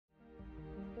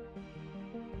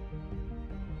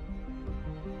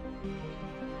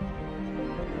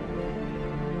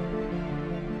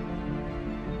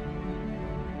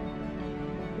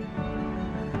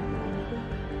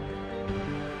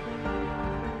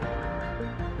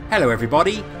Hello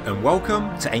everybody, and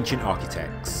welcome to Ancient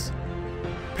Architects.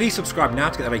 Please subscribe now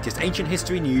to get the latest ancient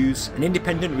history news and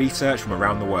independent research from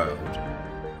around the world.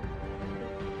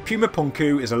 Puma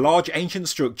Punku is a large ancient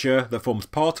structure that forms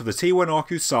part of the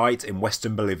Tiwanaku site in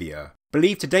Western Bolivia,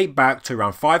 believed to date back to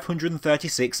around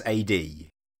 536 AD.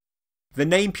 The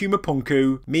name Puma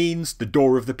Punku means the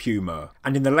door of the puma,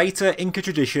 and in the later Inca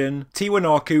tradition,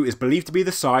 Tiwanaku is believed to be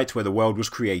the site where the world was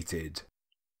created.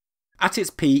 At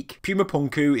its peak, Puma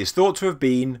Punku is thought to have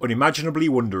been unimaginably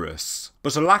wondrous,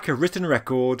 but a lack of written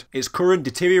record, its current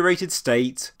deteriorated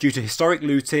state, due to historic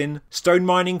looting, stone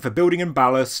mining for building and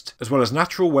ballast, as well as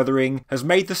natural weathering, has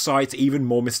made the site even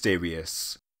more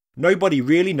mysterious. Nobody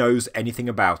really knows anything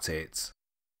about it.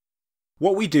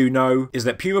 What we do know is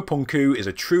that Puma Punku is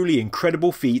a truly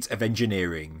incredible feat of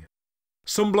engineering.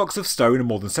 Some blocks of stone are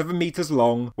more than 7 meters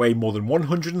long, weighing more than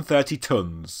 130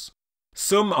 tons.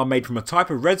 Some are made from a type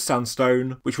of red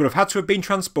sandstone, which would have had to have been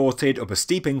transported up a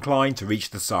steep incline to reach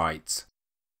the site.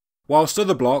 Whilst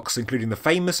other blocks, including the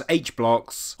famous H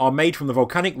blocks, are made from the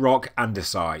volcanic rock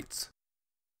Andesite.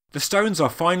 The stones are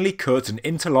finely cut and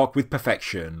interlock with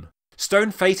perfection.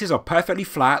 Stone faces are perfectly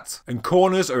flat, and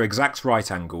corners are exact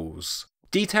right angles.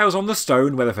 Details on the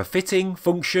stone, whether for fitting,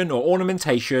 function or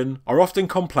ornamentation, are often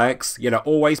complex, yet are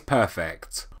always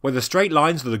perfect. Whether straight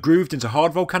lines that are grooved into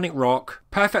hard volcanic rock,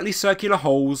 perfectly circular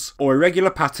holes, or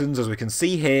irregular patterns as we can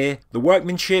see here, the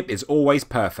workmanship is always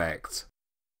perfect.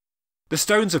 The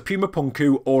stones of Puma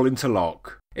Punku all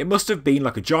interlock. It must have been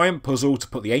like a giant puzzle to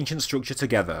put the ancient structure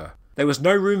together. There was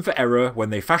no room for error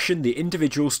when they fashioned the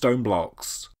individual stone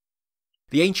blocks.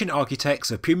 The ancient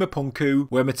architects of Puma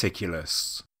Punku were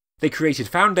meticulous. They created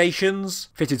foundations,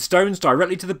 fitted stones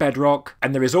directly to the bedrock,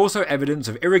 and there is also evidence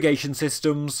of irrigation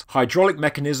systems, hydraulic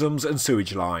mechanisms and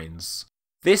sewage lines.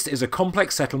 This is a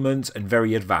complex settlement and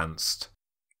very advanced.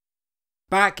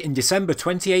 Back in December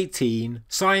 2018,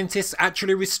 scientists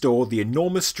actually restored the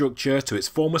enormous structure to its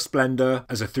former splendour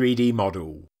as a 3D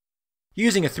model.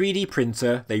 Using a 3D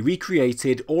printer, they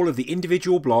recreated all of the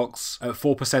individual blocks at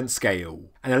 4%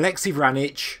 scale, and Alexei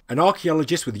Vranich, an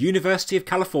archaeologist with the University of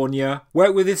California,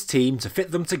 worked with his team to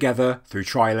fit them together through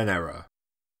trial and error.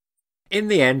 In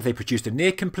the end, they produced a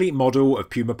near-complete model of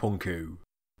Puma Punku.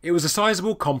 It was a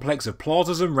sizable complex of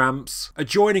plazas and ramps,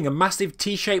 adjoining a massive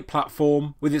T-shaped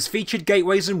platform with its featured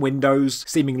gateways and windows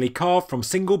seemingly carved from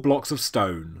single blocks of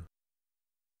stone.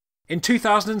 In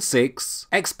 2006,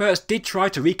 experts did try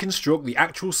to reconstruct the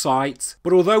actual site,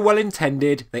 but although well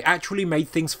intended, they actually made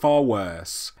things far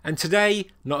worse, and today,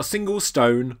 not a single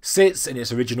stone sits in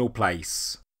its original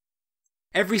place.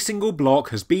 Every single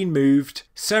block has been moved,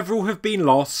 several have been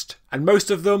lost, and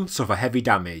most of them suffer heavy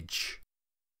damage.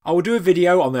 I will do a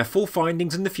video on their full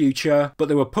findings in the future, but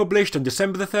they were published on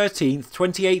December 13th,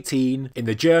 2018 in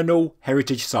the journal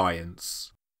Heritage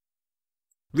Science.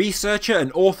 Researcher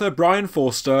and author Brian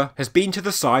Forster has been to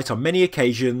the site on many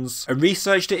occasions and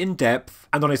researched it in depth,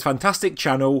 and on his fantastic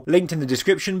channel, linked in the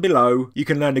description below, you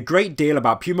can learn a great deal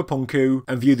about Puma Punku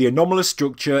and view the anomalous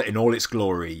structure in all its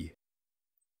glory.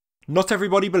 Not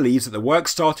everybody believes that the work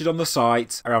started on the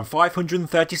site around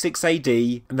 536 AD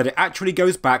and that it actually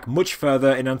goes back much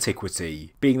further in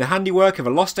antiquity, being the handiwork of a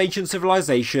lost ancient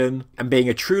civilization and being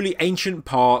a truly ancient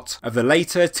part of the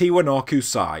later Tiwanaku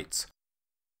site.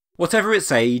 Whatever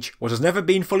its age, what has never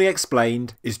been fully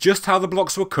explained is just how the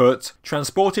blocks were cut,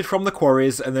 transported from the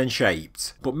quarries and then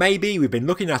shaped, but maybe we've been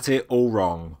looking at it all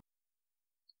wrong.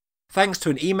 Thanks to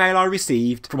an email I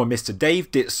received from a Mr. Dave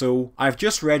Ditzel, I have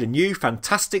just read a new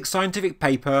fantastic scientific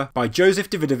paper by Joseph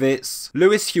Davidovits,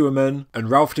 Louis Huaman and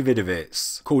Ralph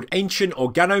Davidovits, called Ancient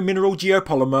Organo-Mineral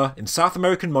Geopolymer in South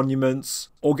American Monuments,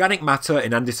 Organic Matter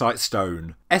in Andesite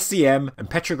Stone, SEM and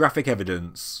Petrographic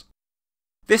Evidence.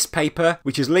 This paper,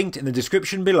 which is linked in the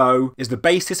description below, is the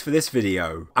basis for this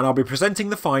video, and I'll be presenting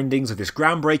the findings of this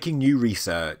groundbreaking new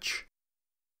research.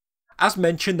 As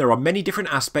mentioned, there are many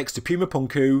different aspects to Puma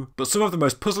Punku, but some of the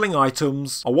most puzzling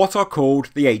items are what are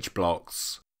called the H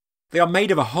blocks. They are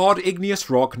made of a hard igneous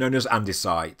rock known as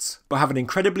andesite, but have an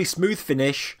incredibly smooth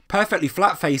finish, perfectly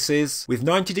flat faces, with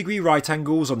 90-degree right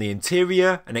angles on the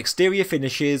interior and exterior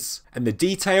finishes, and the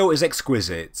detail is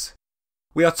exquisite.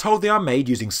 We are told they are made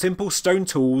using simple stone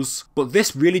tools, but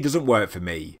this really doesn't work for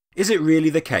me. Is it really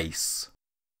the case?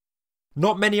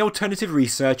 Not many alternative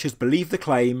researchers believe the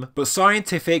claim, but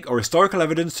scientific or historical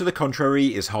evidence to the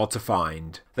contrary is hard to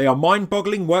find. They are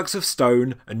mind-boggling works of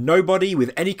stone, and nobody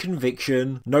with any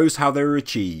conviction knows how they were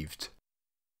achieved.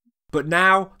 But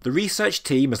now, the research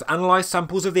team has analysed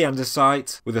samples of the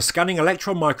andesite with a scanning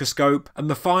electron microscope, and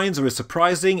the finds are as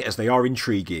surprising as they are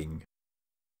intriguing.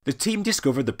 The team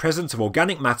discovered the presence of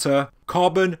organic matter,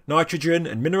 carbon, nitrogen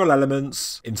and mineral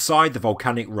elements inside the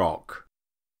volcanic rock.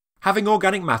 Having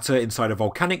organic matter inside a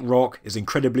volcanic rock is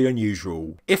incredibly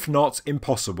unusual, if not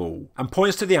impossible, and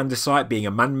points to the andesite being a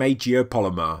man-made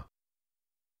geopolymer.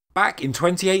 Back in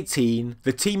 2018,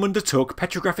 the team undertook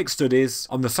petrographic studies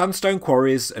on the sandstone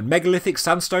quarries and megalithic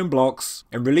sandstone blocks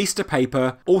and released a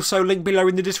paper, also linked below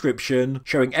in the description,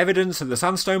 showing evidence that the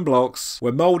sandstone blocks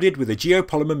were moulded with a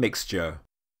geopolymer mixture.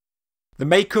 The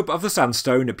makeup of the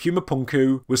sandstone at Puma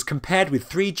Punku was compared with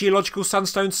 3 geological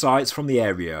sandstone sites from the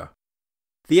area.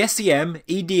 The SEM,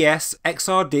 EDS,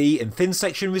 XRD and thin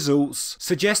section results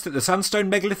suggest that the sandstone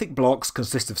megalithic blocks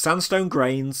consist of sandstone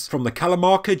grains from the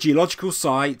Calamarca geological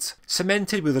site,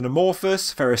 cemented with an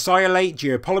amorphous ferrosiolate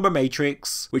geopolymer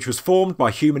matrix which was formed by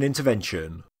human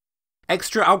intervention.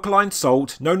 Extra alkaline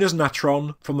salt, known as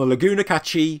natron, from the Laguna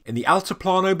Cachi in the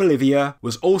Altiplano, Bolivia,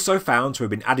 was also found to have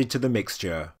been added to the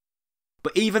mixture.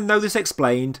 But even though this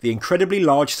explained the incredibly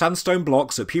large sandstone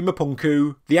blocks at Puma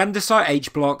Punku, the andesite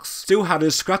H blocks still had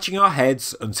us scratching our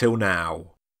heads until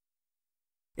now.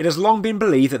 It has long been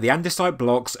believed that the andesite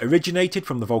blocks originated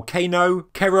from the volcano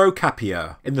Cerro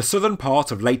Capia in the southern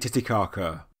part of Lake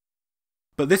Titicaca.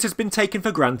 But this has been taken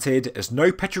for granted as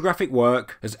no petrographic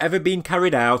work has ever been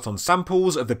carried out on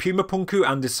samples of the Puma Punku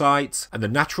andesite and the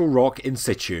natural rock in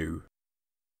situ.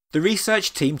 The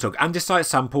research team took andesite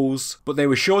samples, but they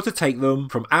were sure to take them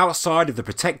from outside of the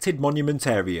protected monument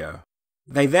area.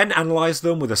 They then analysed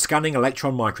them with a scanning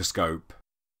electron microscope.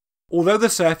 Although the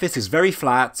surface is very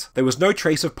flat, there was no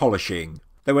trace of polishing.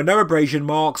 There were no abrasion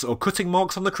marks or cutting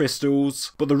marks on the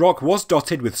crystals, but the rock was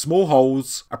dotted with small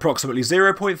holes, approximately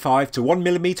 0.5 to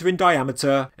 1mm in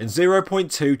diameter and 0.2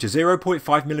 to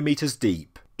 0.5mm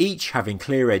deep, each having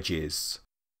clear edges.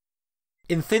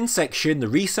 In thin section, the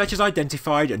researchers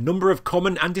identified a number of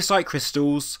common andesite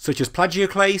crystals such as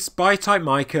plagioclase, biotite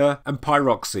mica and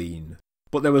pyroxene.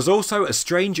 But there was also a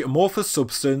strange amorphous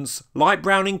substance, light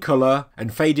brown in colour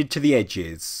and faded to the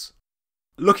edges.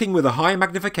 Looking with a high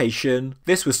magnification,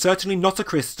 this was certainly not a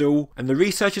crystal, and the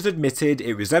researchers admitted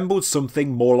it resembled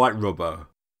something more like rubber.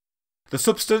 The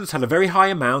substance had a very high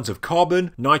amount of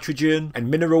carbon, nitrogen and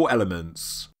mineral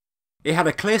elements. It had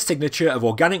a clear signature of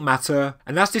organic matter,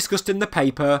 and as discussed in the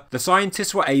paper, the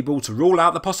scientists were able to rule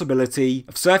out the possibility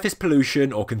of surface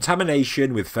pollution or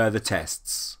contamination with further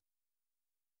tests.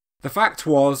 The fact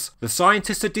was, the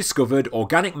scientists had discovered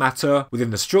organic matter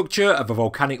within the structure of a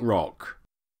volcanic rock.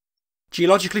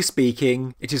 Geologically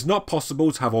speaking, it is not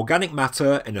possible to have organic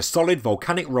matter in a solid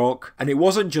volcanic rock, and it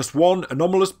wasn't just one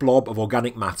anomalous blob of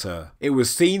organic matter, it was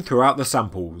seen throughout the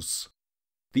samples.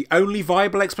 The only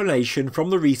viable explanation from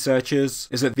the researchers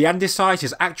is that the andesite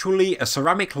is actually a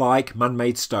ceramic-like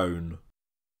man-made stone.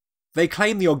 They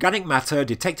claim the organic matter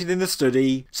detected in the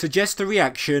study suggests the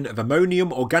reaction of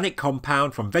ammonium organic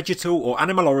compound from vegetal or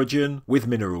animal origin with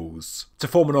minerals, to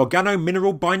form an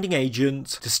organo-mineral binding agent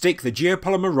to stick the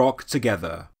geopolymer rock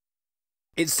together.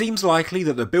 It seems likely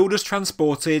that the builders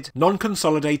transported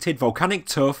non-consolidated volcanic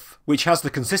tuff, which has the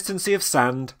consistency of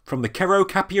sand, from the Cerro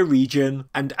Capia region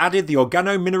and added the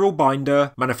organo-mineral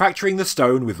binder, manufacturing the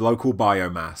stone with local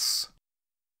biomass.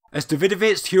 As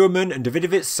Davidovits, Huaman and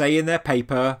Davidovits say in their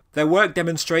paper, their work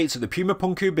demonstrates that the Puma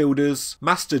Punku builders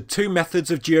mastered 2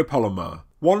 methods of geopolymer,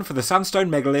 one for the sandstone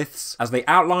megaliths, as they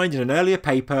outlined in an earlier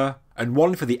paper, and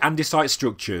one for the andesite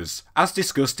structures, as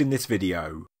discussed in this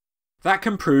video. That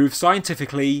can prove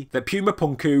scientifically that Puma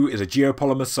Punku is a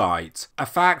geopolymer site, a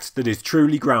fact that is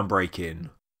truly groundbreaking.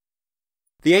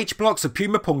 The H-blocks of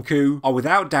Puma Punku are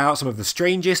without doubt some of the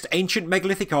strangest ancient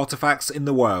megalithic artefacts in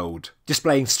the world,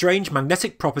 displaying strange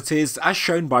magnetic properties as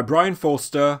shown by Brian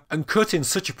Forster, and cut in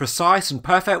such a precise and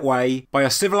perfect way by a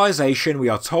civilization we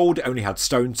are told only had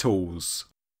stone tools.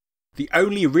 The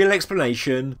only real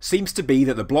explanation seems to be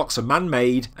that the blocks are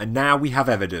man-made, and now we have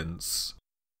evidence.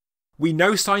 We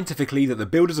know scientifically that the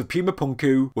builders of Puma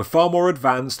Punku were far more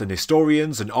advanced than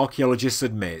historians and archaeologists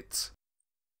admit.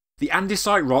 The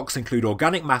andesite rocks include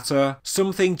organic matter,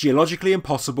 something geologically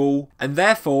impossible, and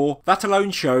therefore that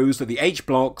alone shows that the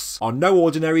H-blocks are no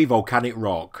ordinary volcanic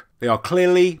rock. They are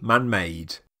clearly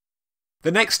man-made.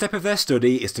 The next step of their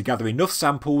study is to gather enough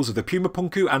samples of the Puma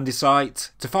Punku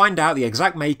andesite to find out the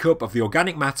exact makeup of the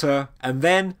organic matter, and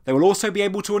then they will also be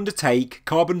able to undertake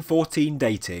carbon-14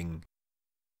 dating.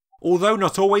 Although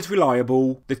not always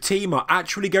reliable, the team are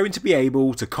actually going to be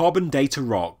able to carbon date a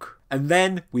rock, and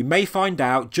then we may find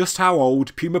out just how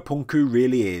old Puma Punku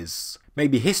really is.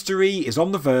 Maybe history is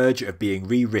on the verge of being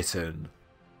rewritten.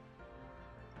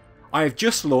 I have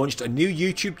just launched a new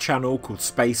YouTube channel called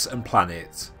Space and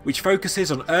Planet, which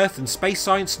focuses on Earth and space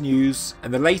science news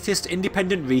and the latest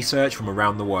independent research from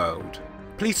around the world.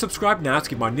 Please subscribe now to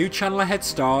give my new channel a head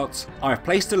start. I have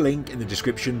placed a link in the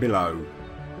description below.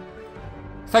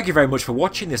 Thank you very much for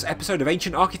watching this episode of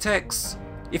Ancient Architects.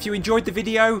 If you enjoyed the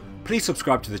video, please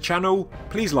subscribe to the channel,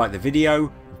 please like the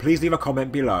video, and please leave a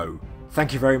comment below.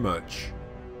 Thank you very much.